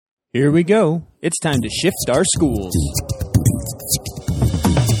Here we go. It's time to shift our schools.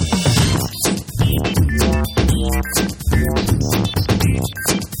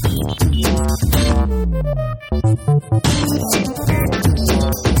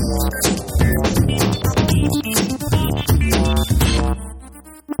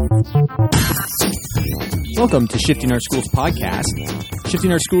 Welcome to Shifting Our Schools podcast.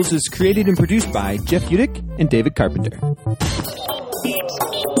 Shifting Our Schools is created and produced by Jeff Udick and David Carpenter.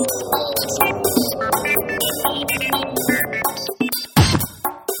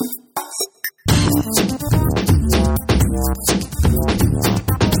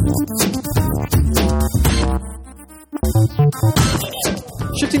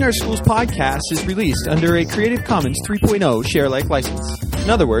 Shifting Our Schools podcast is released under a Creative Commons 3.0 share-alike license. In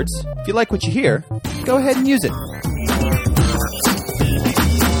other words, if you like what you hear, go ahead and use it.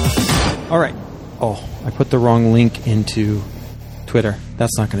 All right. Oh, I put the wrong link into Twitter.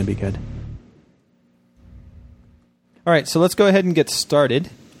 That's not going to be good. All right, so let's go ahead and get started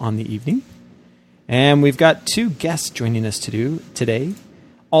on the evening. And we've got two guests joining us today,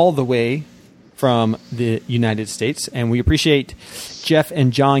 all the way from the United States. And we appreciate Jeff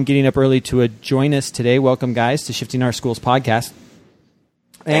and John getting up early to join us today. Welcome, guys, to Shifting Our Schools podcast.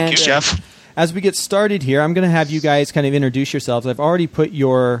 Thank you, Jeff. As we get started here, I'm going to have you guys kind of introduce yourselves. I've already put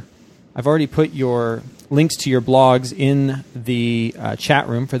your links to your blogs in the chat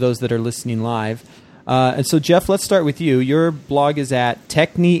room for those that are listening live. And so, Jeff, let's start with you. Your blog is at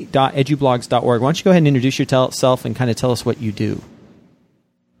techne.edublogs.org. Why don't you go ahead and introduce yourself and kind of tell us what you do?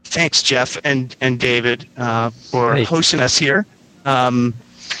 Thanks, Jeff and David, for hosting us here. I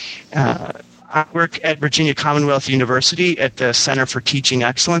work at Virginia Commonwealth University at the Center for Teaching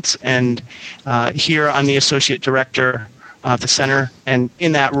Excellence, and here I'm the Associate Director of the Center. And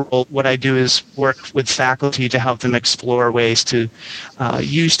in that role, what I do is work with faculty to help them explore ways to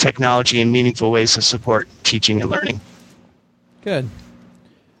use technology in meaningful ways to support teaching and learning. Good.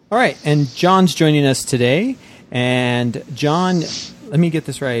 All right, and John's joining us today. And John, let me get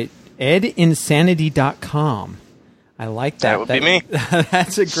this right, edinsanity.com. I like that. That would be me.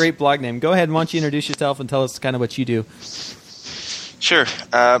 That's a great blog name. Go ahead and why don't you introduce yourself and tell us kind of what you do. Sure.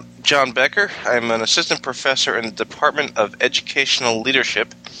 John Becker. I'm an assistant professor in the Department of Educational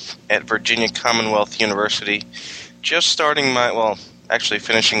Leadership at Virginia Commonwealth University. Just starting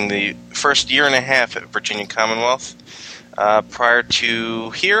finishing the first year and a half at Virginia Commonwealth. Prior to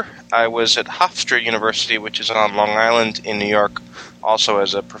here, I was at Hofstra University, which is on Long Island in New York, also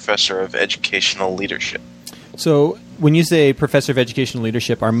as a professor of educational leadership. So when you say professor of educational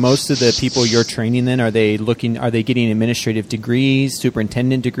leadership, are most of the people you're training then, are they getting administrative degrees,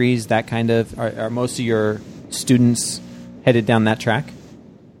 superintendent degrees, that kind of, are most of your students headed down that track?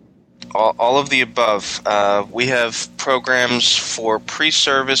 All of the above. We have programs for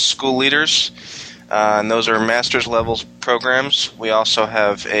pre-service school leaders, and those are master's levels programs. We also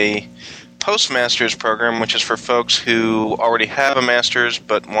have a postmaster's program, which is for folks who already have a master's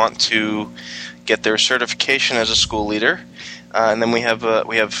but want to get their certification as a school leader. And then we have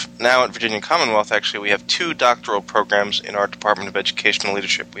now at Virginia Commonwealth, actually, we have two doctoral programs in our Department of Educational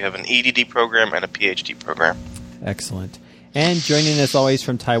Leadership. We have an EDD program and a PhD program. Excellent. And joining us always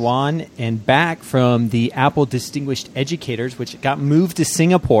from Taiwan and back from the Apple Distinguished Educators, which got moved to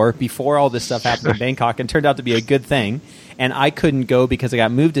Singapore before all this stuff happened in Bangkok and turned out to be a good thing. And I couldn't go because I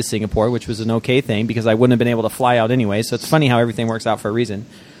got moved to Singapore, which was an okay thing because I wouldn't have been able to fly out anyway. So it's funny how everything works out for a reason.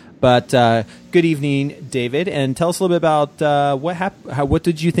 But good evening, David, and tell us a little bit about what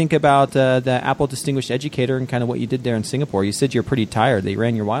did you think about the Apple Distinguished Educator and kind of what you did there in Singapore? You said you're pretty tired. They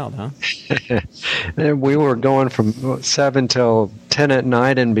ran you wild, huh? We were going from 7 till 10 at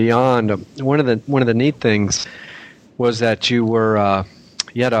night and beyond. One of the neat things was that you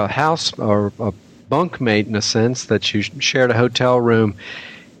had a house or a bunkmate in a sense that you shared a hotel room,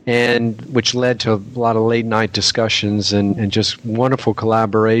 and which led to a lot of late night discussions and just wonderful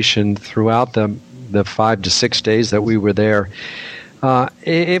collaboration throughout the 5 to 6 days that we were there.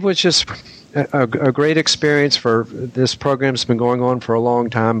 It was just a great experience. For this program's been going on for a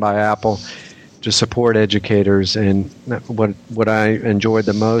long time by Apple to support educators, and what I enjoyed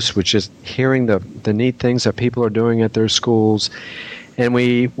the most was just hearing the neat things that people are doing at their schools. And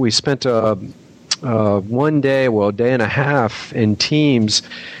we spent a day and a half in teams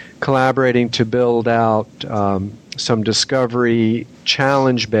collaborating to build out some discovery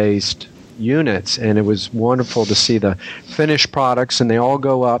challenge-based units, and it was wonderful to see the finished products, and they all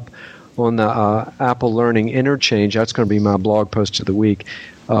go up on the Apple Learning Interchange. That's going to be my blog post of the week.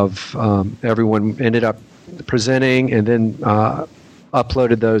 Of everyone ended up presenting and then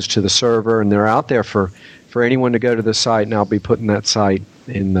uploaded those to the server, and they're out there for anyone to go to the site, and I'll be putting that site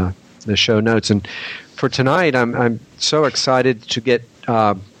in the show notes. And for tonight, I'm so excited to get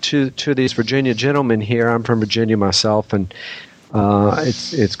to these Virginia gentlemen here. I'm from Virginia myself, and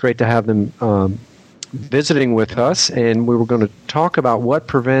it's great to have them visiting with us. And we were going to talk about what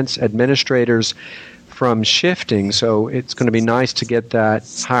prevents administrators from shifting. So it's going to be nice to get that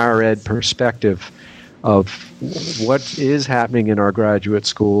higher ed perspective of what is happening in our graduate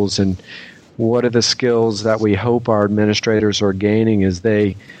schools and what are the skills that we hope our administrators are gaining as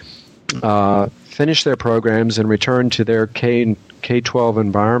they finish their programs and return to their K-12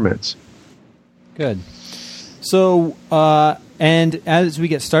 environments. Good. So, and as we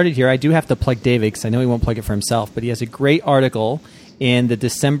get started here, I do have to plug David because I know he won't plug it for himself, but he has a great article in the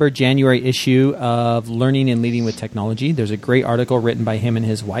December-January issue of Learning and Leading with Technology. There's a great article written by him and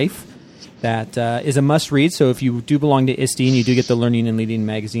his wife that is a must-read. So if you do belong to ISTE and you do get the Learning and Leading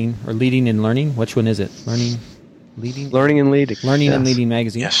magazine, or Leading and Learning, which one is it? Learning and Leading? Learning and Leading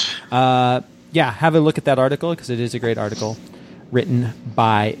magazine. Yes. Have a look at that article because it is a great article written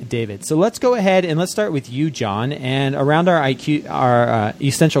by David. So let's go ahead and let's start with you, John. And around our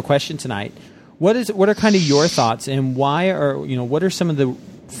essential question tonight, what are kind of your thoughts, and what are some of the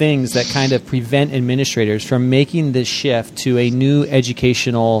things that kind of prevent administrators from making this shift to a new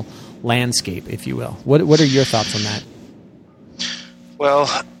educational landscape, if you will? What are your thoughts on that? Well,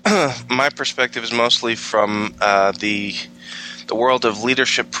 my perspective is mostly from the world of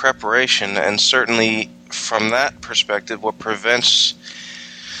leadership preparation, and certainly from that perspective, what prevents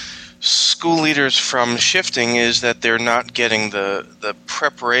school leaders from shifting is that they're not getting the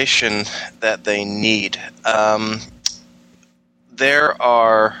preparation that they need. There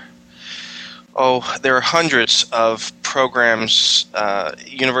are hundreds of programs,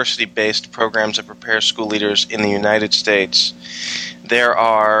 university-based programs that prepare school leaders in the United States. There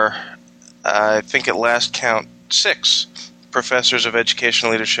are, I think at last count, 6 professors of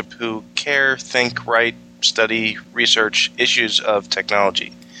educational leadership who care, think, write, study, research issues of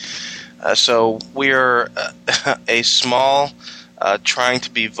technology. So we are a small, trying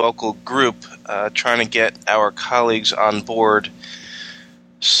to be vocal group, trying to get our colleagues on board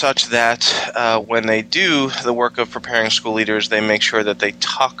such that when they do the work of preparing school leaders, they make sure that they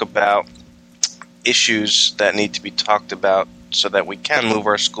talk about issues that need to be talked about so that we can move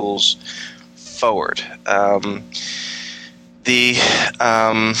our schools forward. There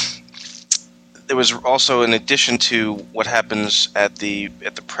was also, in addition to what happens at the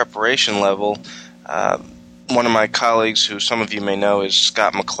preparation level, one of my colleagues, who some of you may know, is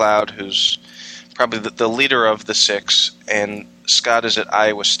Scott McLeod, who's probably the leader of the 6, and Scott is at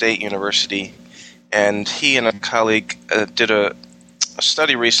Iowa State University, and he and a colleague did a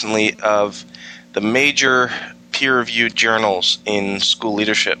study recently of the major peer-reviewed journals in school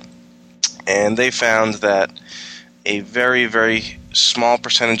leadership, and they found that a very, very small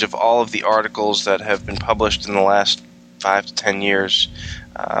percentage of all of the articles that have been published in the last 5 to 10 years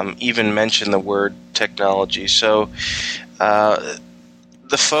even mention the word technology. So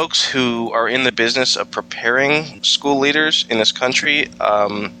the folks who are in the business of preparing school leaders in this country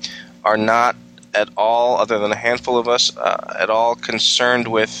are not at all, other than a handful of us, at all concerned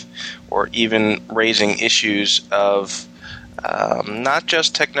with or even raising issues of not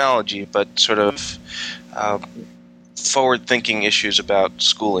just technology, but sort of forward-thinking issues about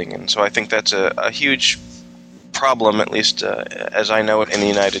schooling. And so I think that's a huge problem, at least as I know it, in the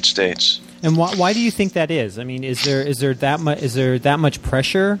United States. And why do you think that is? I mean, is there that much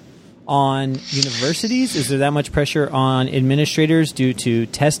pressure on universities? Is there that much pressure on administrators due to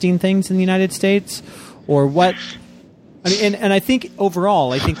testing things in the United States, or what? I mean, and I think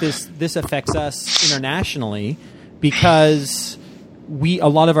overall, I think this affects us internationally because a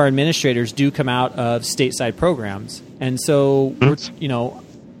lot of our administrators do come out of stateside programs, and so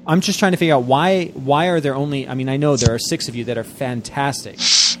I'm just trying to figure out why are there only? I mean, I know there are 6 of you that are fantastic,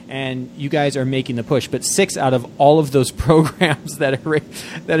 and you guys are making the push, but 6 out of all of those programs that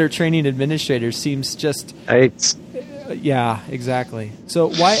are training administrators seems just 8. Yeah, exactly. So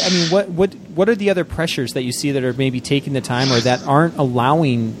why? I mean, what are the other pressures that you see that are maybe taking the time or that aren't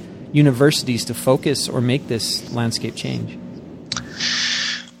allowing universities to focus or make this landscape change?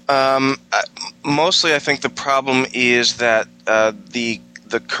 Mostly, I think the problem is that the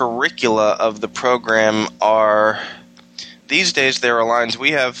curricula of the program are, these days they're aligned.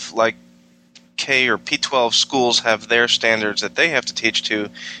 We have like K or P12 schools have their standards that they have to teach to.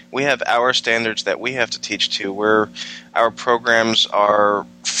 We have our standards that we have to teach to, where our programs are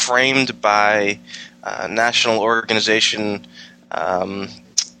framed by a national organization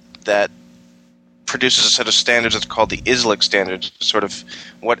that produces a set of standards that's called the ISLIC standards, sort of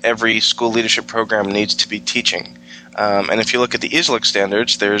what every school leadership program needs to be teaching. And if you look at the ISLIC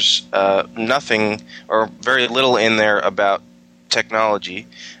standards, there's nothing or very little in there about technology.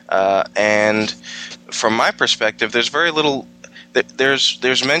 And from my perspective, there's very little.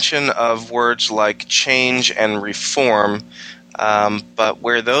 There's mention of words like change and reform, but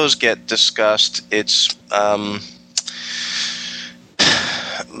where those get discussed, it's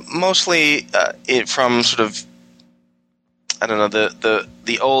mostly from sort of, I don't know,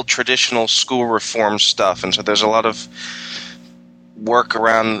 the old traditional school reform stuff. And so there's a lot of work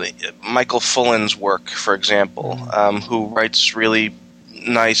around Michael Fullen's work, for example, who writes really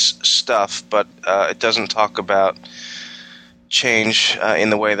nice stuff, but it doesn't talk about change in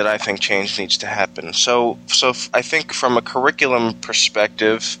the way that I think change needs to happen. So I think from a curriculum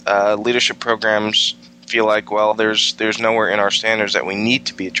perspective, leadership programs feel like, well, there's nowhere in our standards that we need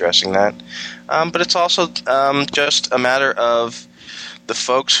to be addressing that. But it's also just a matter of the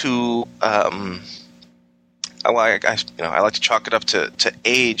folks who I like to chalk it up to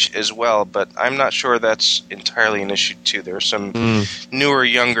age as well, but I'm not sure that's entirely an issue too. There are some newer,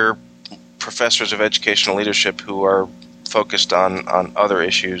 younger professors of educational leadership who are focused on other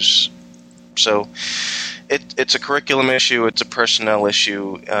issues. So it's a curriculum issue, it's a personnel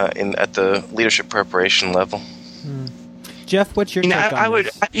issue at the leadership preparation level. Jeff, what's your take on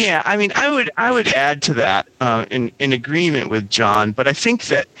this? I would add to that in agreement with John, but I think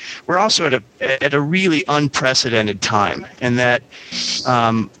that we're also at a really unprecedented time, and that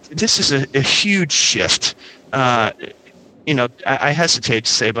this is a huge shift. I hesitate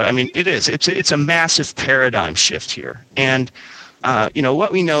to say, but I mean, it is. It's a massive paradigm shift here. And,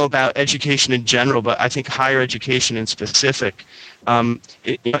 what we know about education in general, but I think higher education in specific,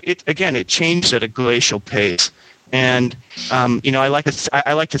 it changed at a glacial pace. And, I like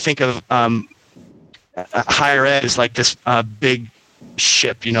to think of higher ed as like this big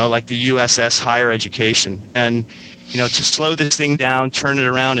ship, like the USS Higher Education. And, to slow this thing down, turn it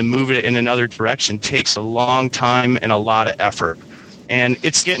around, and move it in another direction takes a long time and a lot of effort. And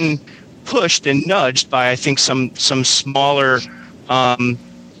it's getting pushed and nudged by, I think, some smaller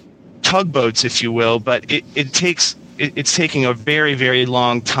tugboats, if you will. But it's taking a very, very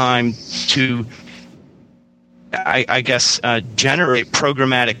long time to, I guess, generate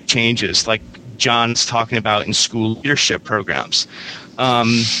programmatic changes like John's talking about in school leadership programs.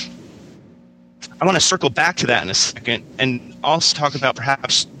 I want to circle back to that in a second and also talk about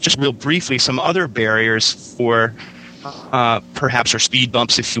perhaps just real briefly some other barriers for perhaps, or speed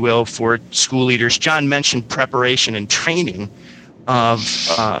bumps, if you will, for school leaders. John mentioned preparation and training of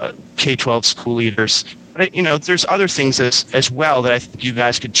K-12 school leaders. But, there's other things as well that I think you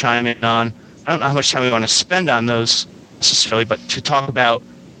guys could chime in on. I don't know how much time we want to spend on those necessarily, but to talk about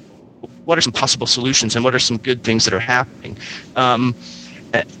what are some possible solutions and what are some good things that are happening.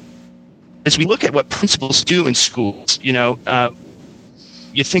 As we look at what principals do in schools, you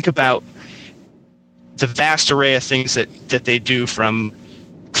think about the vast array of things that they do, from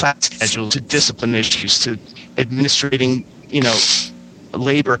class schedules to discipline issues to administrating,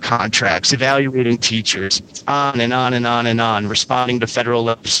 labor contracts, evaluating teachers, on and on and on and on, responding to federal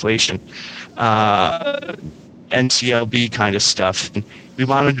legislation, NCLB kind of stuff. And we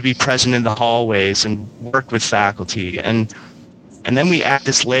want them to be present in the hallways and work with faculty. And then we add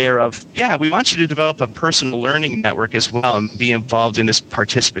this layer of, we want you to develop a personal learning network as well and be involved in this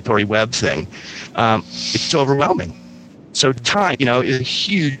participatory web thing. It's overwhelming. So time, is a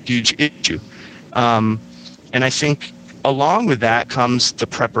huge, huge issue. And I think along with that comes the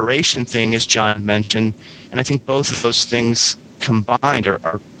preparation thing, as John mentioned. And I think both of those things combined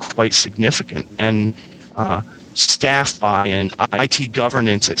are quite significant. And staff buy-in, IT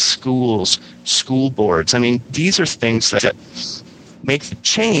governance at schools, school boards. I mean, these are things that make the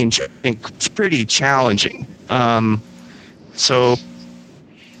change, I think, pretty challenging. So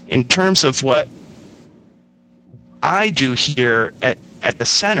in terms of what I do here at the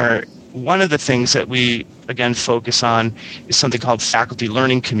center, one of the things that we, again, focus on is something called faculty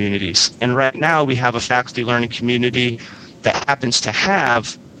learning communities. And right now we have a faculty learning community that happens to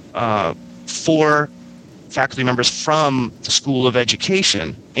have 4 faculty members from the School of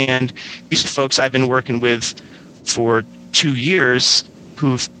Education. And these are folks I've been working with for 2 years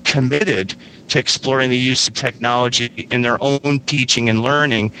who've committed to exploring the use of technology in their own teaching and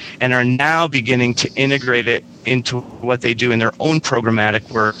learning, and are now beginning to integrate it into what they do in their own programmatic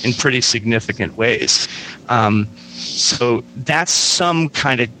work in pretty significant ways. So that's some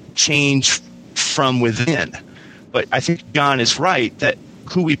kind of change from within. But I think John is right that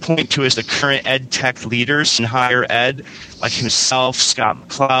who we point to as the current ed tech leaders in higher ed, like himself, Scott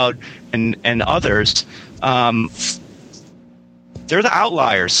McLeod, and others, they're the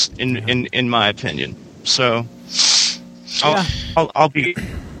outliers in my opinion. So I'll be.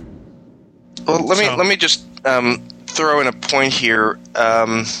 Well, let me just throw in a point here.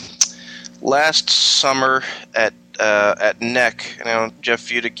 Last summer at NEC, Jeff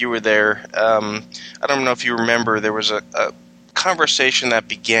Fudick, you were there. I don't know if you remember. There was a conversation that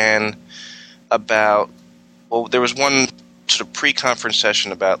began about. Well, there was one sort of pre-conference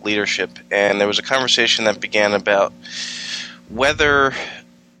session about leadership, and there was a conversation that began about whether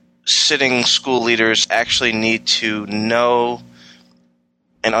sitting school leaders actually need to know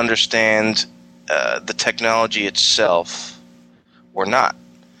and understand the technology itself or not.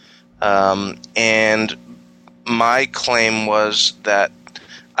 And my claim was that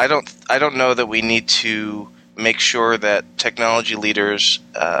I don't know that we need to make sure that technology leaders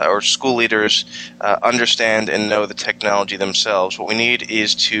or school leaders understand and know the technology themselves. What we need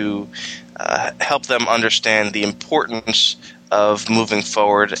is to help them understand the importance of moving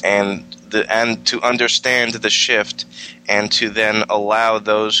forward and to understand the shift, and to then allow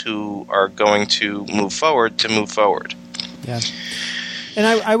those who are going to move forward to move forward. Yeah, and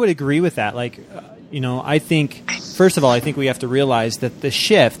I would agree with that. I think first of all, I think we have to realize that the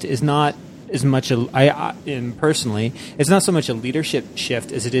shift is not as much personally, it's not so much a leadership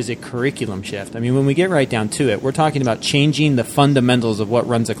shift as it is a curriculum shift. I mean, when we get right down to it, we're talking about changing the fundamentals of what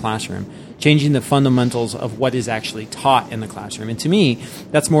runs a classroom, changing the fundamentals of what is actually taught in the classroom. And to me,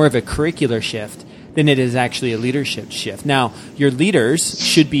 that's more of a curricular shift than it is actually a leadership shift. Now, your leaders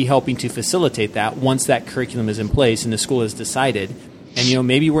should be helping to facilitate that once that curriculum is in place and the school has decided. And,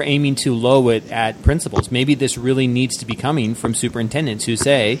 maybe we're aiming too low at principals. Maybe this really needs to be coming from superintendents who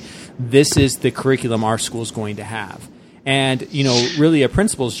say, this is the curriculum our school is going to have. And, really a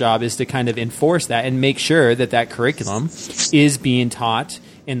principal's job is to kind of enforce that and make sure that that curriculum is being taught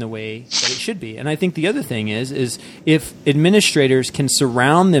in the way that it should be. And I think the other thing is if administrators can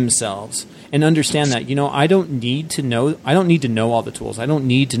surround themselves and understand that, I don't need to know all the tools. I don't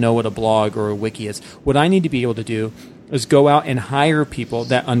need to know what a blog or a wiki is. What I need to be able to do is go out and hire people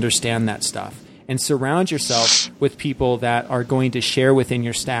that understand that stuff, and surround yourself with people that are going to share within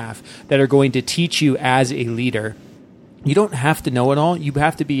your staff, that are going to teach you as a leader. You don't have to know it all. You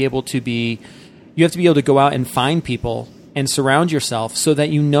have to be able to go out and find people and surround yourself so that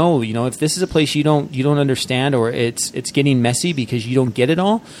if this is a place you don't understand, or it's getting messy because you don't get it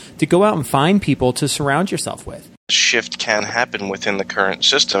all, to go out and find people to surround yourself with. Shift can happen within the current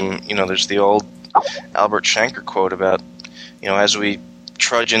system. There's the old Albert Shanker quote about, as we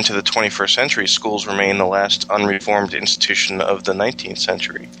trudge into the 21st century, schools remain the last unreformed institution of the 19th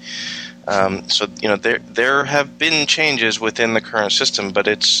century. So there have been changes within the current system, but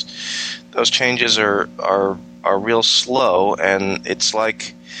those changes are real slow, and it's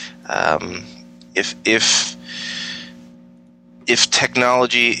like if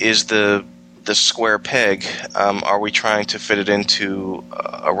technology is the square peg, are we trying to fit it into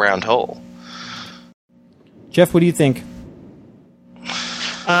a round hole? Jeff, what do you think?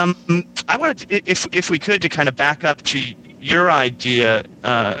 I wanted, if we could, to kind of back up to your idea,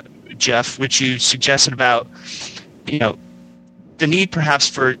 Jeff, which you suggested about, the need perhaps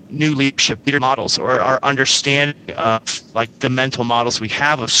for new leader models, or our understanding of the mental models we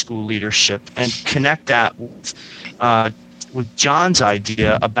have of school leadership, and connect that with John's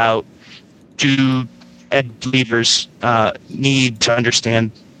idea about, do ed leaders need to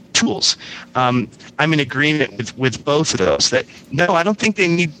understand tools? I'm in agreement with both of those. That no, I don't think they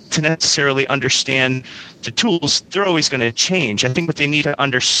need to necessarily understand the tools. They're always going to change. I think what they need to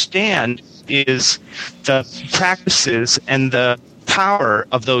understand is the practices and the power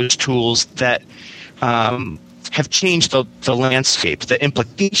of those tools that have changed the landscape. The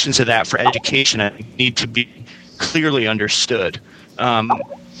implications of that for education, I think, need to be clearly understood.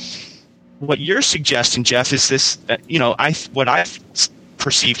 What you're suggesting, Jeff, is this. What I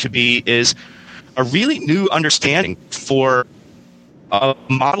perceive to be is a really new understanding for a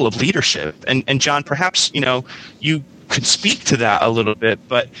model of leadership. And John, perhaps you could speak to that a little bit.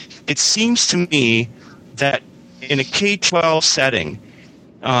 But it seems to me that in a K-12 setting,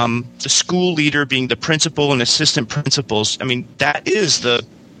 the school leader being the principal and assistant principals, that is the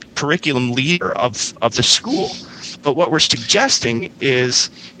curriculum leader of the school. But what we're suggesting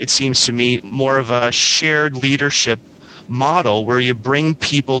is, it seems to me, more of a shared leadership model where you bring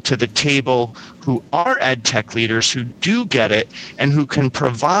people to the table who are ed tech leaders, who do get it, and who can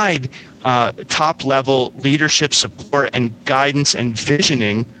provide top-level leadership support and guidance and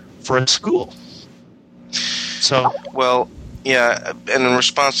visioning for a school. So, well, yeah, and in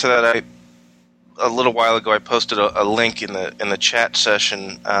response to that, a little while ago I posted a link in the chat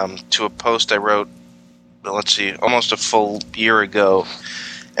session to a post I wrote, almost a full year ago,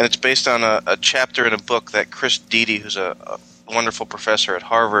 and it's based on a chapter in a book that Chris Dede, who's a wonderful professor at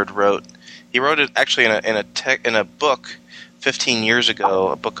Harvard, wrote. He wrote it actually in a book 15 years ago,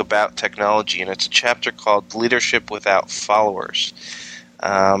 a book about technology, and it's a chapter called "Leadership Without Followers."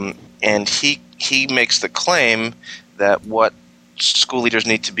 And he makes the claim that what school leaders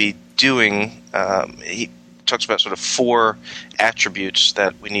need to be doing. He talks about sort of 4 attributes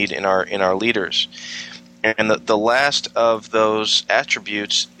that we need in our leaders. And the last of those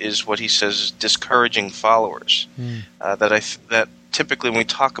attributes is what he says is discouraging followers. That typically when we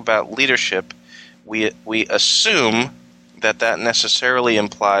talk about leadership, we assume that necessarily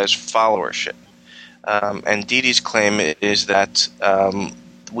implies followership. And Dede's claim is that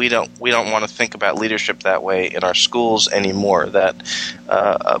we don't want to think about leadership that way in our schools anymore. That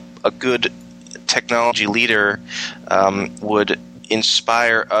a good technology leader would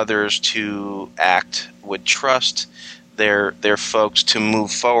inspire others to act, would trust their folks to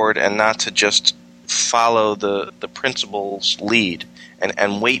move forward, and not to just follow the principal's lead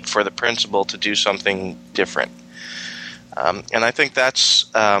and wait for the principal to do something different. And I think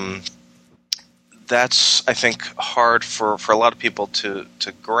that's I think hard for a lot of people to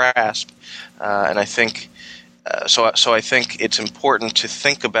grasp, and I think so I think it's important to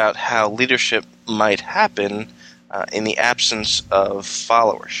think about how leadership might happen in the absence of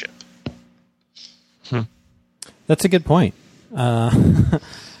followership. That's a good point, and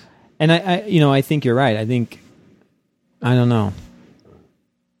I think you're right. I don't know.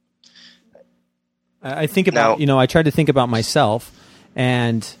 I think about I try to think about myself,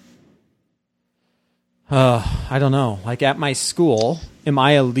 and I don't know. Like at my school, am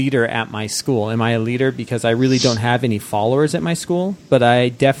I a leader at my school? Am I a leader because I really don't have any followers at my school, but I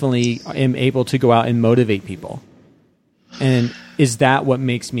definitely am able to go out and motivate people? And is that what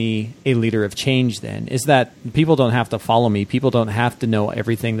makes me a leader of change then? Is that people don't have to follow me. People don't have to know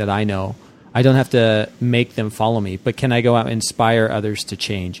everything that I know. I don't have to make them follow me, but can I go out and inspire others to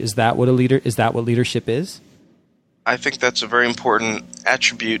change? Is that what leadership is? I think that's a very important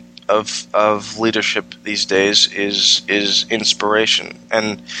attribute of leadership these days is inspiration.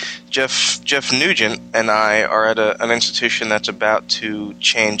 And Jeff Nugent and I are at an institution that's about to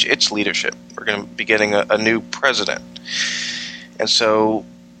change its leadership. We're going to be getting a new president. And so,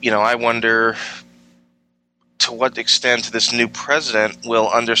 I wonder to what extent this new president will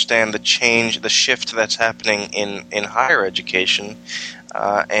understand the shift that's happening in higher education,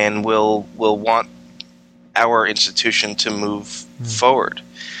 and will want our institution to move forward.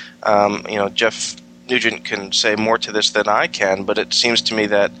 Jeff Nugent can say more to this than I can, but it seems to me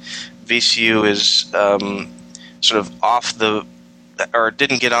that VCU is sort of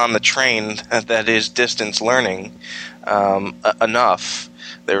didn't get on the train that is distance learning enough.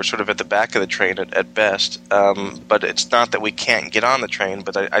 They were sort of at the back of the train at best. But it's not that we can't get on the train,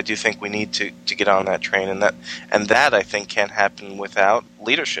 but I do think we need to get on that train, and that I think can't happen without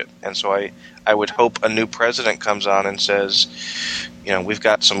leadership. And so I would hope a new president comes on and says, we've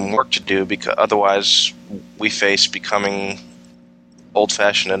got some work to do, because otherwise we face becoming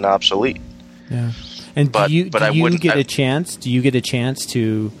old-fashioned and obsolete. Yeah. And do you get a chance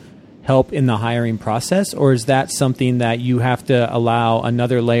to help in the hiring process, or is that something that you have to allow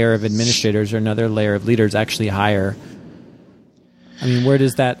another layer of administrators or another layer of leaders actually hire? I mean,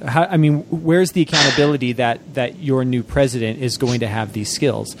 where's the accountability that your new president is going to have these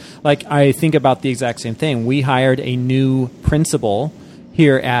skills? Like, I think about the exact same thing. We hired a new principal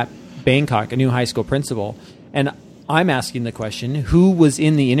here at Bangkok, a new high school principal, and I'm asking the question, who was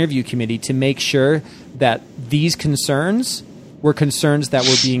in the interview committee to make sure that these concerns were concerns that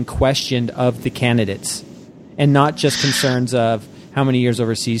were being questioned of the candidates, and not just concerns of how many years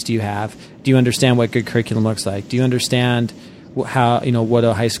overseas do you have? Do you understand what good curriculum looks like? Do you understand how, what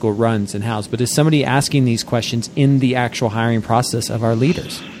a high school runs and house? But is somebody asking these questions in the actual hiring process of our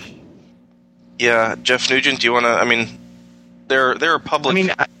leaders? Yeah, Jeff Nugent, do you want to? There are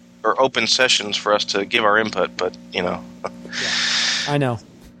public or open sessions for us to give our input, but Yeah, I know.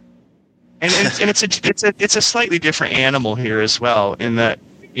 And it's a slightly different animal here as well, in that,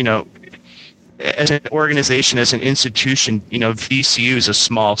 as an organization, as an institution, VCU is a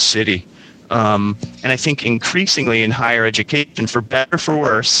small city. And I think increasingly in higher education, for better or for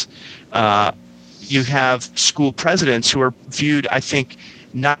worse, you have school presidents who are viewed, I think,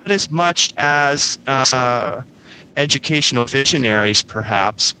 not as much as educational visionaries,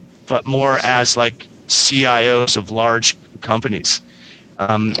 perhaps, but more as like CIOs of large companies.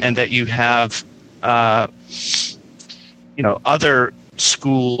 And that you have, other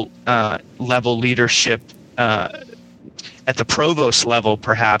school level leadership at the provost level,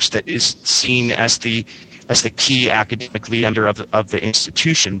 perhaps, that is seen as the as the key academic leader of the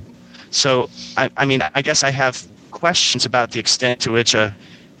institution. So, I guess I have questions about the extent to which an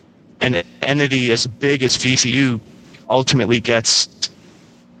entity as big as VCU ultimately gets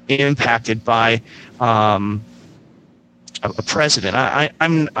impacted by a president.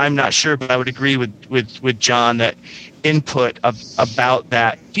 I'm not sure, but I would agree with John that input about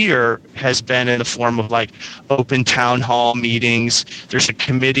that here has been in the form of like open town hall meetings. There's a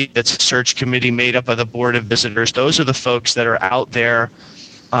committee that's a search committee made up of the Board of Visitors. Those are the folks that are out there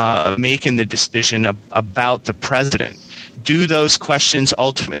making the decision about the president. Do those questions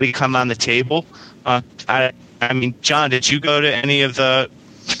ultimately come on the table? John, did you go to any of the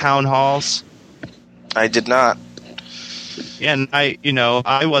town halls? I did not. And I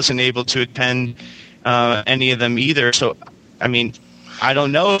wasn't able to attend any of them either. So, I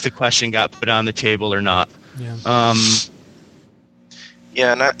don't know if the question got put on the table or not. Yeah.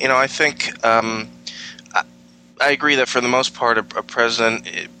 And I think I agree that for the most part, a president,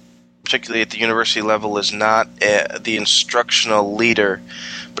 particularly at the university level, is not the instructional leader.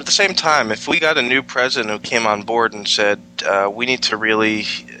 But at the same time, if we got a new president who came on board and said, we need to really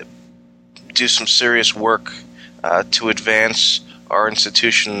do some serious work to advance our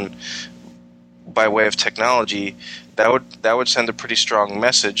institution by way of technology, that would send a pretty strong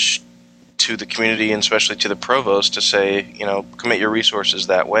message to the community and especially to the provost to say, commit your resources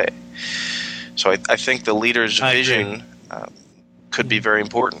that way. So I think the leader's vision could be very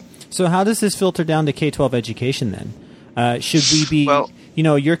important. So how does this filter down to K-12 education then? Should we be,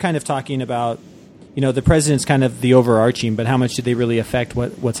 you're kind of talking about, the president's kind of the overarching, but how much do they really affect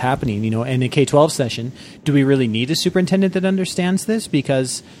what's happening? In a K-12 session, do we really need a superintendent that understands this?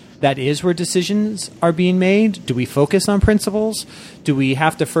 Because that is where decisions are being made. Do we focus on principals? Do we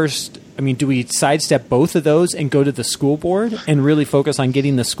have to first, do we sidestep both of those and go to the school board and really focus on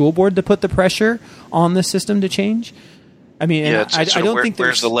getting the school board to put the pressure on the system to change? I don't think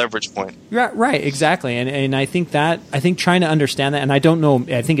where's the leverage point? Right, exactly. And I think trying to understand that, and I don't know,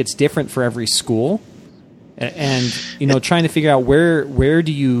 I think it's different for every school. And, trying to figure out where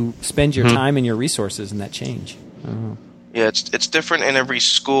do you spend your time and your resources in that change? I don't know. Yeah, it's different in every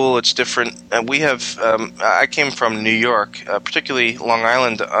school. It's different. And we have, I came from New York, particularly Long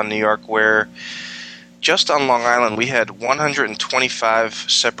Island on New York, where just on Long Island we had 125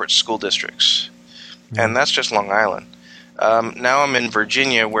 separate school districts. And that's just Long Island. Now I'm in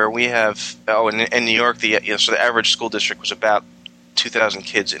Virginia, where we have, in New York, so the average school district was about 2,000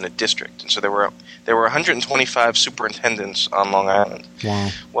 kids in a district, and so there were 125 superintendents on Long Island. Wow.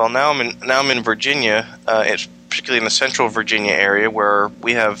 Well, now I'm in Virginia, it's particularly in the central Virginia area, where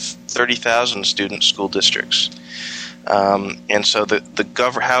we have 30,000 student school districts. And so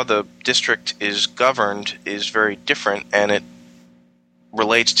how the district is governed is very different, and it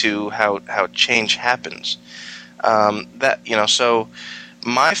relates to how change happens. So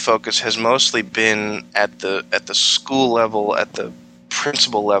my focus has mostly been at the school level, at the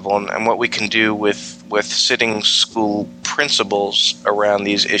principal level, and what we can do with sitting school principals around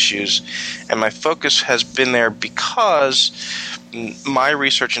these issues. And my focus has been there because my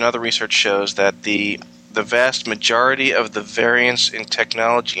research and other research shows that the vast majority of the variance in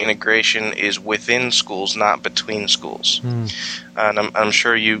technology integration is within schools, not between schools. And I'm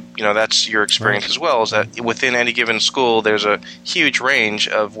sure that's your experience as well, is that within any given school there's a huge range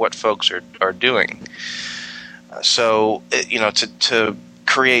of what folks are doing. So to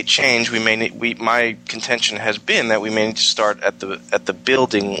create change, my contention has been that we may need to start at the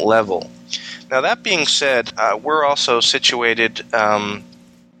building level. Now, that being said, we're also situated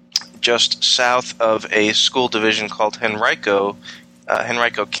just south of a school division called Henrico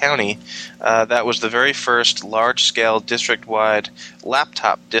County. That was the very first large-scale district-wide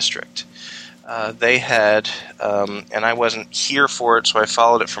laptop district. They had, and I wasn't here for it, so I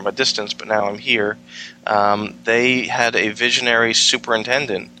followed it from a distance, but now I'm here. They had a visionary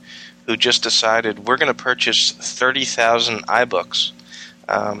superintendent who just decided, we're going to purchase 30,000 iBooks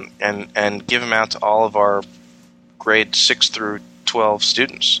and give them out to all of our grade 6 through 12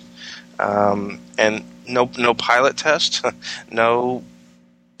 students. And no pilot test, no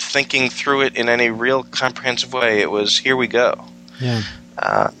thinking through it in any real comprehensive way. It was, here we go. Yeah.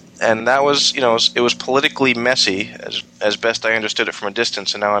 And that was, it was politically messy, as best I understood it from a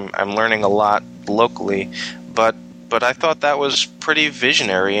distance, and now I'm learning a lot locally. But I thought that was pretty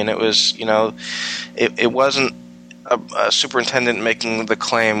visionary, and it was, it wasn't a superintendent making the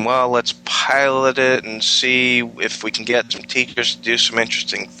claim, well, let's pilot it and see if we can get some teachers to do some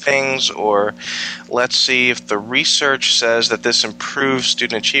interesting things, or let's see if the research says that this improves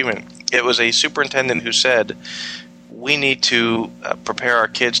student achievement. It was a superintendent who said, we need to prepare our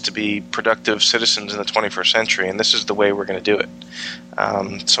kids to be productive citizens in the 21st century, and this is the way we're going to do it.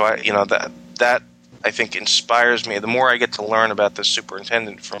 So that I think inspires me. The more I get to learn about this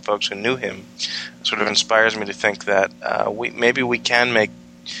superintendent from folks who knew him, sort of inspires me to think that maybe we can make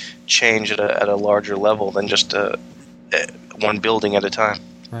change at a larger level than just one building at a time.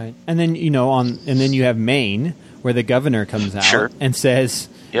 Right, and then you have Maine, where the governor comes out Sure. and says,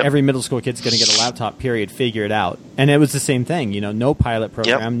 Yep. every middle school kid's going to get a laptop, period, figure it out. And it was the same thing, no pilot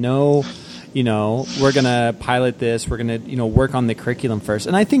program, Yep. no, we're going to pilot this, we're going to, work on the curriculum first.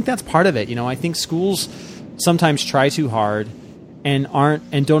 And I think that's part of it. I think schools sometimes try too hard and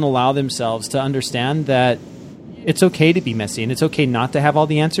don't allow themselves to understand that it's okay to be messy and it's okay not to have all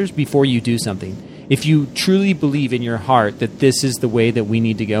the answers before you do something. If you truly believe in your heart that this is the way that we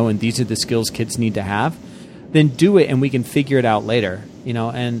need to go and these are the skills kids need to have, then do it and we can figure it out later,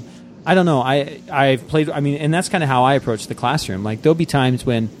 and I don't know. I've played, and that's kind of how I approach the classroom. Like there'll be times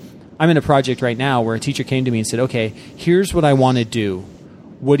when I'm in a project right now where a teacher came to me and said, okay, here's what I want to do.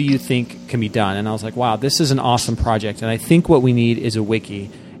 What do you think can be done? And I was like, wow, this is an awesome project. And I think what we need is a wiki.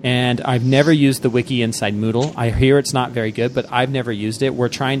 And I've never used the wiki inside Moodle. I hear it's not very good, but I've never used it. We're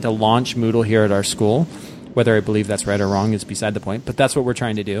trying to launch Moodle here at our school. Whether I believe that's right or wrong is beside the point, but that's what we're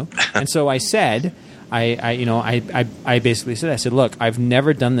trying to do. And so I said, I basically said, I said, look, I've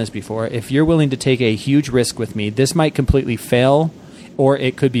never done this before. If you're willing to take a huge risk with me, this might completely fail, or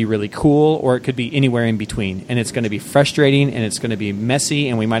it could be really cool, or it could be anywhere in between. And it's going to be frustrating, and it's going to be messy,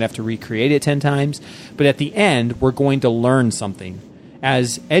 and we might have to recreate it 10 times. But at the end, we're going to learn something.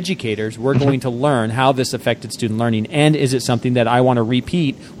 As educators, we're going to learn how this affected student learning, and is it something that I want to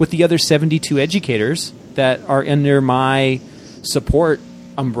repeat with the other 72 educators that are under my support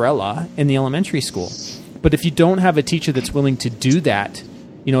umbrella in the elementary school. But if you don't have a teacher that's willing to do that,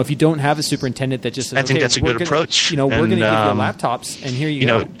 if you don't have a superintendent that just says, I think that's a good approach. We're going to give you laptops, and here you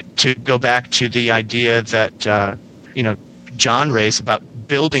go. To go back to the idea that John raised about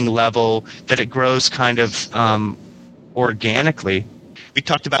building level, that it grows kind of organically. We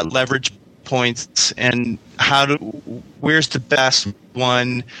talked about leverage points and where's the best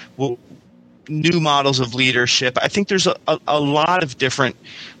one. New models of leadership. I think there's a lot of different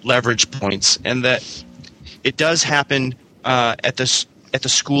leverage points, and that it does happen at the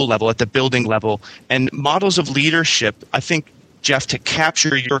school level, at the building level. And models of leadership, I think, Jeff, to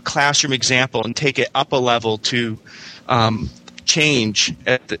capture your classroom example and take it up a level to change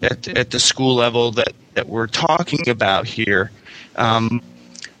at the school level that we're talking about here. I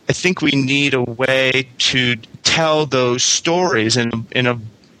think we need a way to tell those stories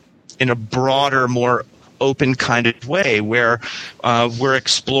in a broader, more open kind of way, where we're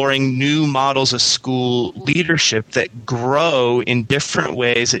exploring new models of school leadership that grow in different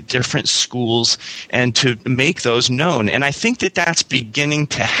ways at different schools, and to make those known. And I think that that's beginning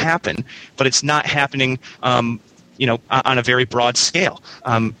to happen, but it's not happening on a very broad scale.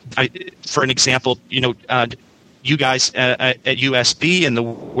 For an example, you guys at USB and the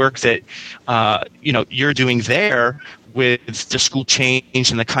work that you're doing there with the school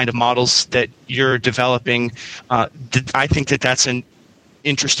change and the kind of models that you're developing, I think that that's an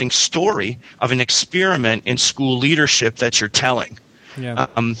interesting story of an experiment in school leadership that you're telling. Yeah.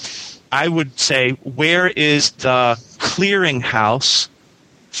 I would say, where is the clearinghouse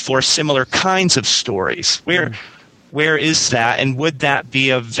for similar kinds of stories? Where is that, and would that be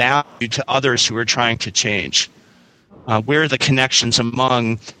of value to others who are trying to change? Where are the connections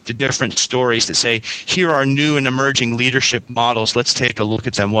among the different stories that say, here are new and emerging leadership models, let's take a look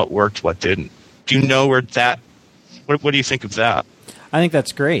at them, what worked, what didn't? Do you know where that, what do you think of that? I think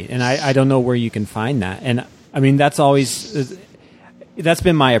that's great, and I don't know where you can find that. And that's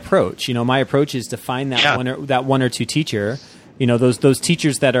been my approach. My approach is to find that one or two teacher, those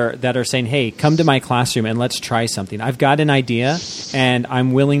teachers that are saying, hey, come to my classroom and let's try something. I've got an idea and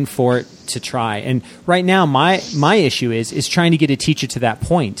I'm willing for it to try. And right now my issue is trying to get a teacher to that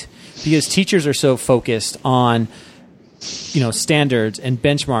point, because teachers are so focused on standards and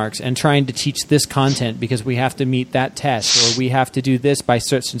benchmarks and trying to teach this content because we have to meet that test, or we have to do this by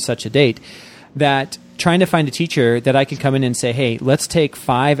such and such a date, that trying to find a teacher that I can come in and say, hey, let's take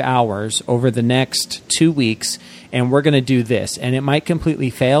 5 hours over the next 2 weeks and we're going to do this. And it might completely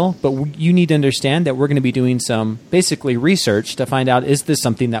fail, but you need to understand that we're going to be doing some basically research to find out, is this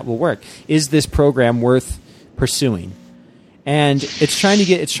something that will work? Is this program worth pursuing? And it's trying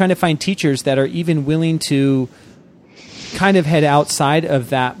to find teachers that are even willing to kind of head outside of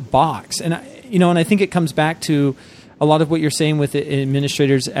that box. And and I think it comes back to a lot of what you're saying with the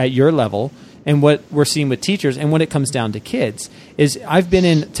administrators at your level, and what we're seeing with teachers, and when it comes down to kids, is I've been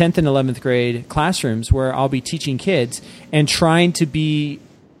in 10th and 11th grade classrooms where I'll be teaching kids and trying to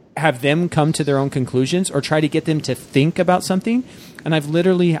have them come to their own conclusions or try to get them to think about something. And I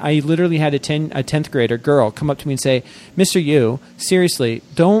literally had a 10th grader girl come up to me and say, "Mr. Yu, seriously,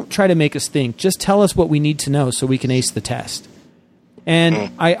 don't try to make us think. Just tell us what we need to know so we can ace the test." And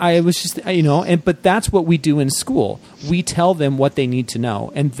I was just, but that's what we do in school. We tell them what they need to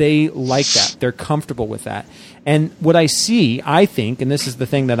know, and they like that. They're comfortable with that. And what I see, I think, and this is the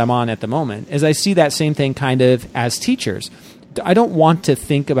thing that I'm on at the moment, is I see that same thing kind of as teachers. I don't want to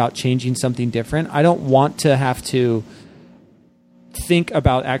think about changing something different. I don't want to have to think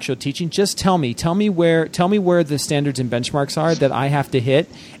about actual teaching. Just tell me where the standards and benchmarks are that I have to hit,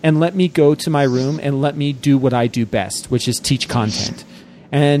 and let me go to my room and let me do what I do best, which is teach content.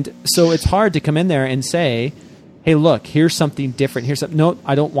 And so it's hard to come in there and say, "Hey, look, here's something different. No,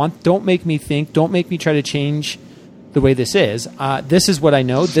 don't make me think. Don't make me try to change the way this is. This is what I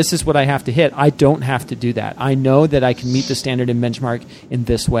know. This is what I have to hit. I don't have to do that. I know that I can meet the standard and benchmark in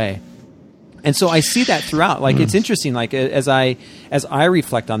this way." And so I see that throughout. Like, it's interesting. Like, as I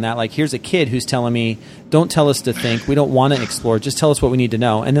reflect on that, like, here's a kid who's telling me, "Don't tell us to think. We don't want to explore. Just tell us what we need to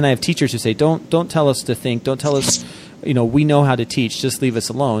know." And then I have teachers who say, "Don't tell us to think. Don't tell us, we know how to teach. Just leave us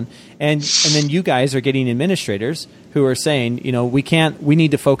alone." And then you guys are getting administrators who are saying, we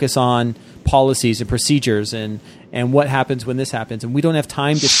need to focus on policies and procedures and what happens when this happens, and we don't have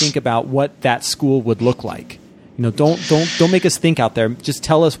time to think about what that school would look like. Don't make us think out there. Just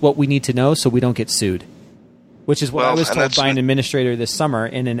tell us what we need to know so we don't get sued. Which is what I was told by an administrator this summer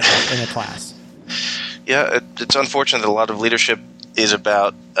in a class. Yeah, it's unfortunate that a lot of leadership is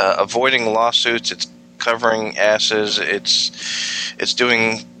about avoiding lawsuits. It's covering asses. It's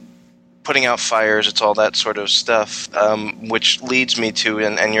putting out fires. It's all that sort of stuff, which leads me to,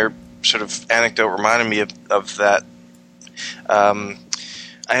 and your sort of anecdote reminded me of that.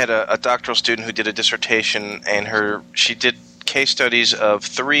 I had a doctoral student who did a dissertation, and she did case studies of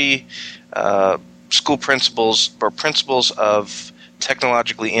 3 school principals of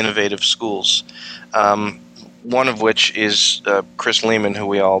technologically innovative schools. One of which is Chris Lehman, who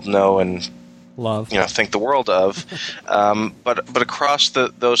we all know and love, think the world of. But across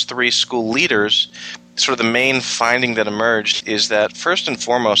those 3 school leaders, sort of the main finding that emerged is that first and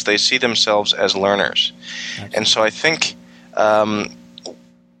foremost they see themselves as learners. Absolutely. And so I think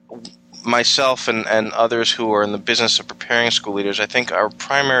myself and others who are in the business of preparing school leaders, I think our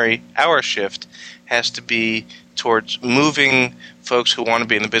shift has to be towards moving folks who want to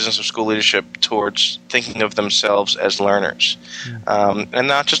be in the business of school leadership towards thinking of themselves as learners. And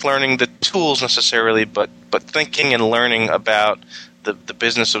not just learning the tools necessarily, but thinking and learning about the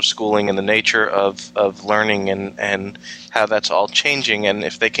business of schooling and the nature of learning and how that's all changing. And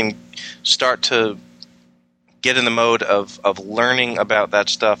if they can start to get in the mode of learning about that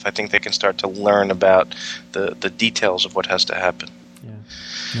stuff, I think they can start to learn about the details of what has to happen. Yeah,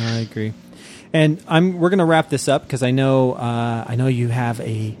 no, I agree. And we're going to wrap this up because I know you have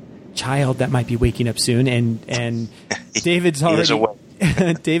a child that might be waking up soon, and David's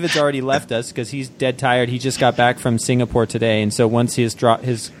already left us because he's dead tired. He just got back from Singapore today, and so once his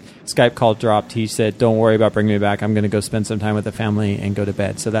Skype call dropped, he said, "Don't worry about bringing me back. I'm going to go spend some time with the family and go to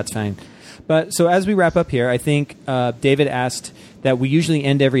bed." So that's fine. But so as we wrap up here, I think David asked that we usually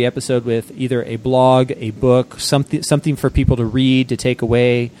end every episode with either a blog, a book, something for people to read, to take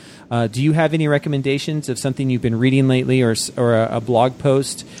away. Do you have any recommendations of something you've been reading lately, or a blog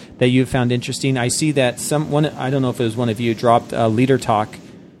post that you've found interesting? I see that I don't know if it was one of you, dropped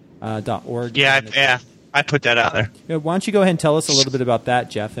leadertalk.org. Yeah, I put that out there. Why don't you go ahead and tell us a little bit about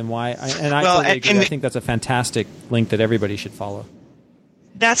that, Jeff, and why? I think that's a fantastic link that everybody should follow.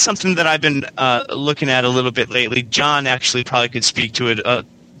 That's something that I've been looking at a little bit lately. John actually probably could speak to it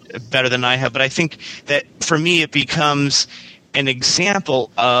better than I have, but I think that for me it becomes an example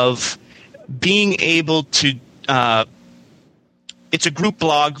of being able to it's a group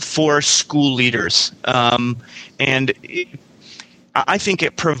blog for school leaders, and I think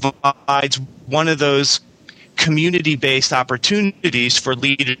it provides one of those community-based opportunities for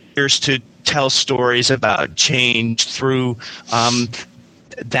leaders to tell stories about change through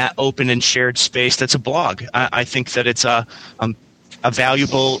that open and shared space that's a blog. I think that it's a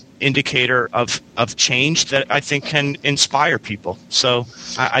valuable indicator of change that I think can inspire people. So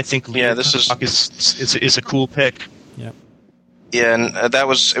I think this is a cool pick. Yep. Yeah, and it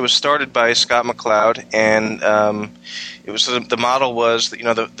was started by Scott McCloud, and it was the model was that,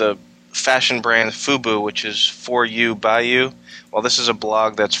 the fashion brand FUBU, which is for you, by you. Well, this is a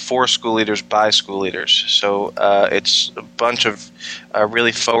blog that's for school leaders, by school leaders. So it's a bunch of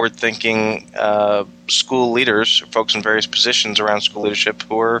really forward-thinking school leaders, folks in various positions around school leadership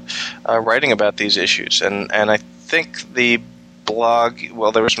who are writing about these issues. And I think the blog,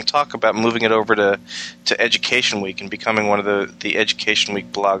 well, there was some talk about moving it over to Education Week and becoming one of the Education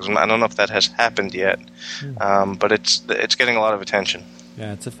Week blogs. And I don't know if that has happened yet, but it's getting a lot of attention.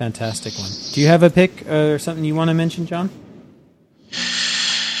 Yeah, it's a fantastic one. Do you have a pick or something you want to mention, John?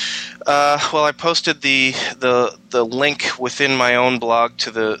 Well, I posted the link within my own blog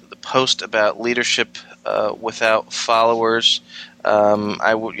to the post about leadership without followers.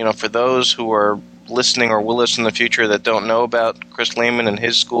 For those who are listening or will listen in the future that don't know about Chris Lehman and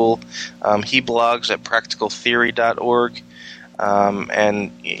his school, he blogs at practicaltheory.org.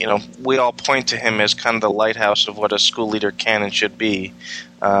 And we all point to him as kind of the lighthouse of what a school leader can and should be.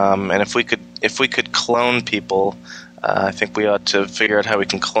 And if we could clone people, I think we ought to figure out how we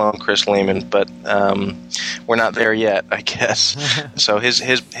can clone Chris Lehman, but we're not there yet, I guess. So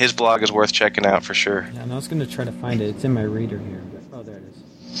his blog is worth checking out for sure. Yeah, and I was going to try to find it. It's in my reader here. Oh, there it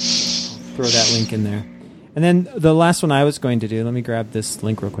is. I'll throw that link in there. And then the last one I was going to do, let me grab this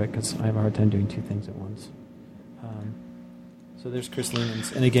link real quick because I have a hard time doing two things at once. So there's Chris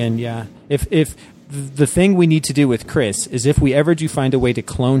Lehman's. And again, yeah, if the thing we need to do with Chris is if we ever do find a way to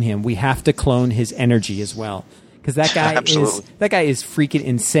clone him, we have to clone his energy as well. Because that guy is freaking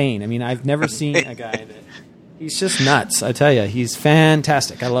insane. I mean, I've never seen a guy that he's just nuts. I tell you, he's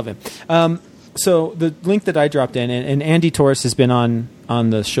fantastic. I love him. So the link that I dropped in, and Andy Torres has been on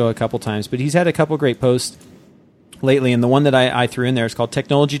the show a couple times, but he's had a couple great posts lately, and the one that I threw in there is called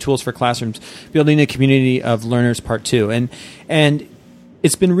 "Technology Tools for Classrooms: Building a Community of Learners, Part 2." And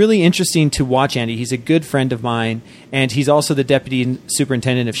it's been really interesting to watch Andy. He's a good friend of mine, and he's also the deputy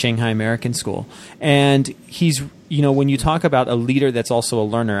superintendent of Shanghai American School. And he's, when you talk about a leader that's also a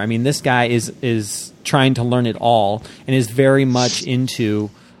learner, I mean, this guy is trying to learn it all and is very much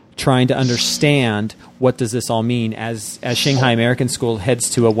into trying to understand what does this all mean as Shanghai American School heads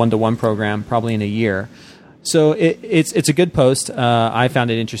to a 1-to-1 program probably in a year. So it's a good post. I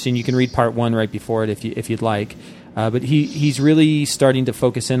found it interesting. You can read part 1 right before it if you'd like. But he's really starting to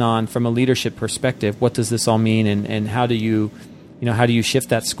focus in on, from a leadership perspective, what does this all mean, and how do you shift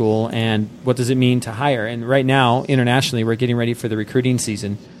that school, and what does it mean to hire? And right now, internationally, we're getting ready for the recruiting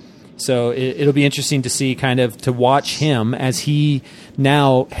season. So it'll be interesting to see, to watch him as he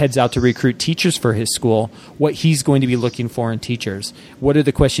now heads out to recruit teachers for his school, what he's going to be looking for in teachers. What are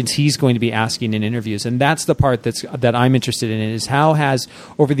the questions he's going to be asking in interviews? And that's the part that I'm interested in, is how has,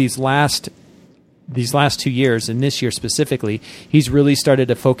 over these last 2 years, and this year specifically, he's really started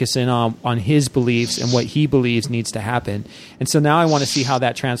to focus in on his beliefs and what he believes needs to happen. And so now I want to see how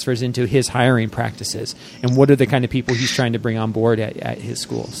that transfers into his hiring practices and what are the kind of people he's trying to bring on board at his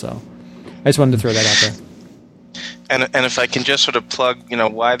school. So I just wanted to throw that out there. And if I can just sort of plug,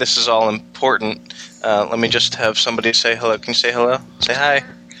 why this is all important, let me just have somebody say hello. Can you say hello? Say hi.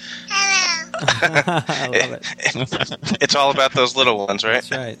 I love it. It's all about those little ones,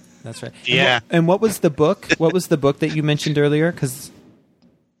 right? That's right. Yeah. And what was the book? What was the book that you mentioned earlier? Because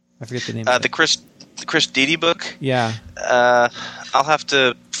I forget the name. The Chris Dede book. Yeah. I'll have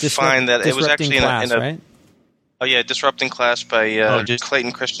to find that. It was actually Class, in a right? Oh yeah, Disrupting Class by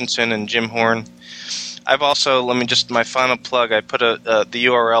Clayton Christensen and Jim Horn. I've also, my final plug, I put the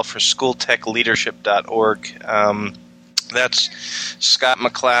URL for schooltechleadership.org. That's Scott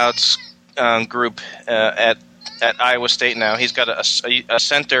McLeod's group at Iowa State now. He's got a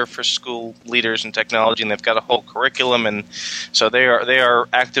center for school leaders and technology, and they've got a whole curriculum, and so they are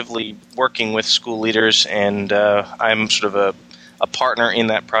actively working with school leaders, and I'm sort of a partner in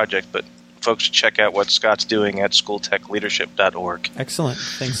that project, but folks should check out what Scott's doing at schooltechleadership.org. Excellent.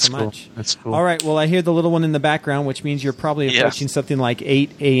 Thanks so much. That's cool. All right. Well, I hear the little one in the background, which means you're probably approaching something like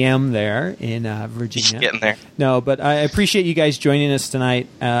 8 a.m. there in Virginia. Getting there. No, but I appreciate you guys joining us tonight.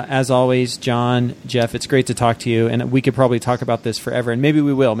 As always, John, Jeff, it's great to talk to you, and we could probably talk about this forever, and maybe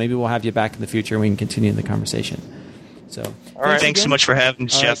we will. Maybe we'll have you back in the future and we can continue the conversation. So, all right. Thanks so much for having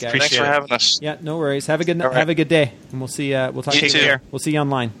us, Jeff. Right, Appreciate Thanks for having us. Yeah, no worries. Have a good day, and we'll see. We'll talk to you too. We'll see you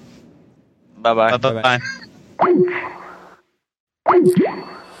online. Bye-bye. Bye-bye.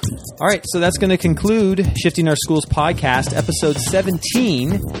 All right, so that's going to conclude Shifting Our Schools podcast, episode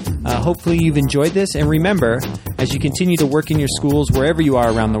 17. Hopefully you've enjoyed this. And remember, as you continue to work in your schools, wherever you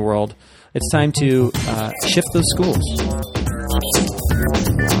are around the world, it's time to shift those schools.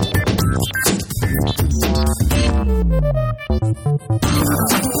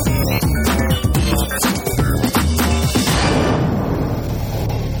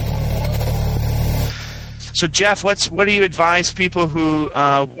 So Jeff, what do you advise people who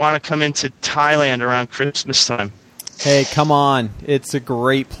want to come into Thailand around Christmas time? Hey, come on. It's a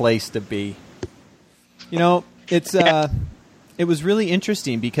great place to be. You know, it was really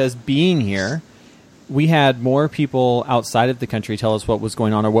interesting because being here, we had more people outside of the country tell us what was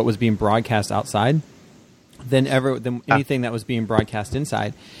going on or what was being broadcast outside than anything that was being broadcast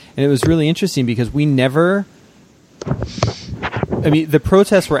inside. And it was really interesting because the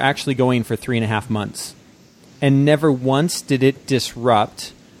protests were actually going for 3.5 months. And never once did it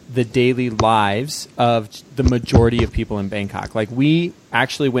disrupt the daily lives of the majority of people in Bangkok. Like, we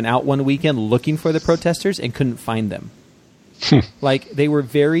actually went out one weekend looking for the protesters and couldn't find them. Like, they were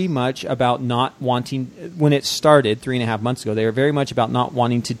very much about not wanting, when it started 3.5 months ago, they were very much about not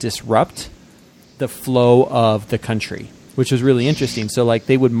wanting to disrupt the flow of the country, which was really interesting. So, like,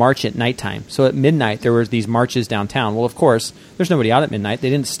 they would march at nighttime. So at midnight, there were these marches downtown. Well, of course, there's nobody out at midnight. They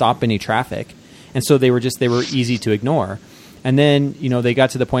didn't stop any traffic. And so they were easy to ignore. And then, you know, they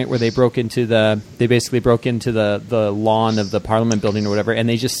got to the point where they basically broke into the lawn of the Parliament building or whatever, and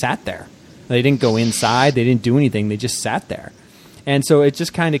they just sat there. They didn't go inside. They didn't do anything. They just sat there. And so it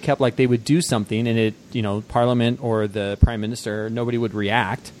just kind of kept like they would do something, and it, you know, Parliament or the Prime Minister, nobody would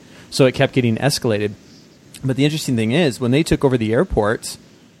react. So it kept getting escalated. But the interesting thing is, when they took over the airports,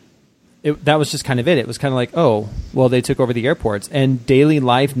 that was just kind of it. It was kind of like, oh, well, they took over the airports, and daily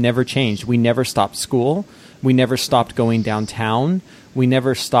life never changed. We never stopped school. We never stopped going downtown. We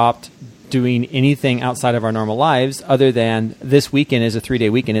never stopped doing anything outside of our normal lives other than this weekend is a 3-day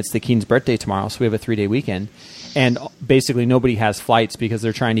weekend. It's the King's birthday tomorrow, so we have a 3-day weekend. And basically nobody has flights because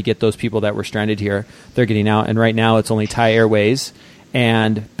they're trying to get those people that were stranded here. They're getting out, and right now it's only Thai Airways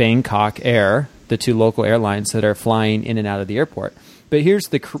and Bangkok Air, the two local airlines that are flying in and out of the airport. But here's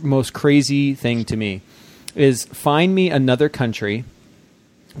the most crazy thing to me is find me another country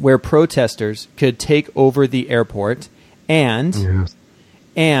where protesters could take over the airport and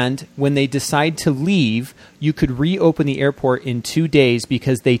when they decide to leave, you could reopen the airport in 2 days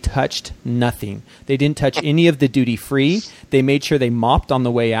because they touched nothing. They didn't touch any of the duty free. They made sure they mopped on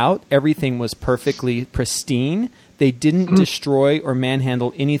the way out. Everything was perfectly pristine. They didn't destroy or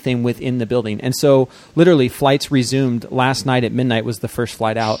manhandle anything within the building. And so literally flights resumed. Last night at midnight was the first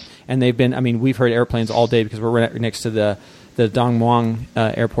flight out. And they've been, I mean, we've heard airplanes all day because we're right next to the Dong Muang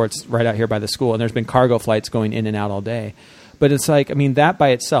airports right out here by the school. And there's been cargo flights going in and out all day. But it's like, I mean, that by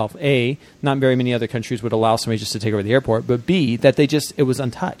itself, A, not very many other countries would allow somebody just to take over the airport, but B, that it was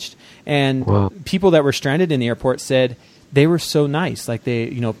untouched. And people that were stranded in the airport said they were so nice. Like they,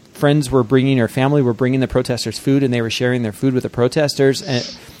 you know, friends were bringing or family were bringing the protesters food, and they were sharing their food with the protesters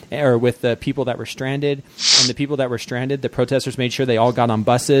or with the people that were stranded. And the people that were stranded, the protesters made sure they all got on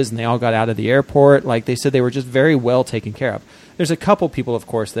buses and they all got out of the airport. Like they said, they were just very well taken care of. There's a couple people, of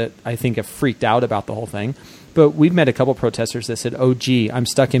course, that I think have freaked out about the whole thing. But we've met a couple protesters that said, oh, gee, I'm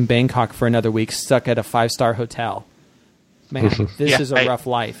stuck in Bangkok for another week, stuck at a 5-star hotel. Man, this is a rough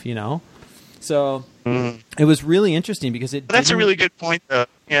life, you know? So it was really interesting because that's a really good point, though.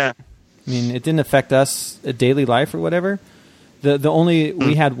 Yeah. I mean, it didn't affect us a daily life or whatever. The only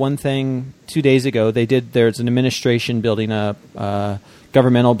we had one thing 2 days ago. There's an administration building, a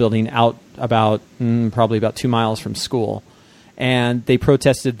governmental building out about probably about 2 miles from school. And they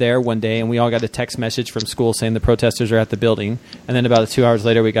protested there one day, and we all got a text message from school saying the protesters are at the building. And then about 2 hours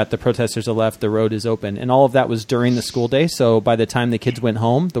later, we got the protesters have left, the road is open. And all of that was during the school day. So by the time the kids went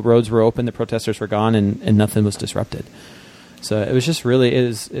home, the roads were open, the protesters were gone, and nothing was disrupted. So it was just really,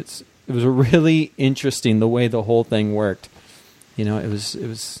 it was really interesting the way the whole thing worked. You know, it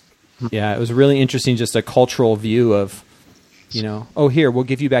was really interesting, just a cultural view of, you know, oh, here, we'll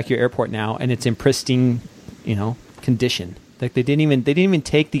give you back your airport now, and it's in pristine, you know, condition. Like they didn't even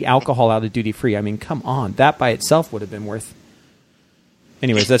take the alcohol out of duty free. I mean, come on, that by itself would have been worth.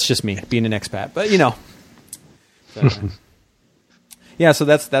 Anyways, that's just me being an expat, but you know. So, yeah, so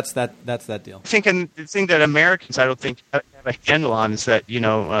that's that deal. I think, and the thing that Americans I don't think have a handle on is that, you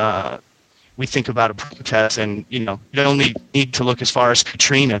know, we think about a protest, and you know, you only need to look as far as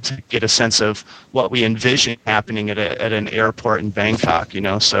Katrina to get a sense of what we envision happening at an airport in Bangkok. You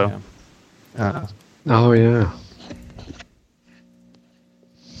know, so. Yeah. Oh yeah.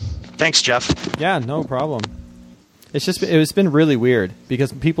 Thanks, Jeff. Yeah, no problem. It's been really weird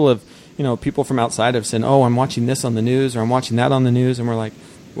because people from outside have said, oh, I'm watching this on the news or I'm watching that on the news. And we're like,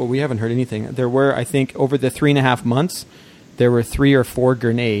 well, we haven't heard anything. There were, I think, over the 3.5 months, there were 3 or 4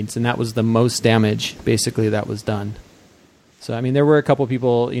 grenades, and that was the most damage, basically, that was done. So, I mean, there were a couple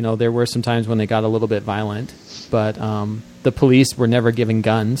people, you know, there were some times when they got a little bit violent, but the police were never given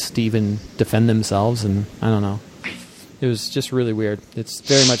guns to even defend themselves, and I don't know. It was just really weird. It's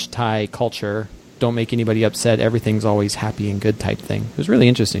very much Thai culture don't make anybody upset. Everything's always happy and good type thing. It was really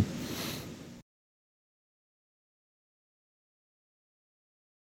interesting.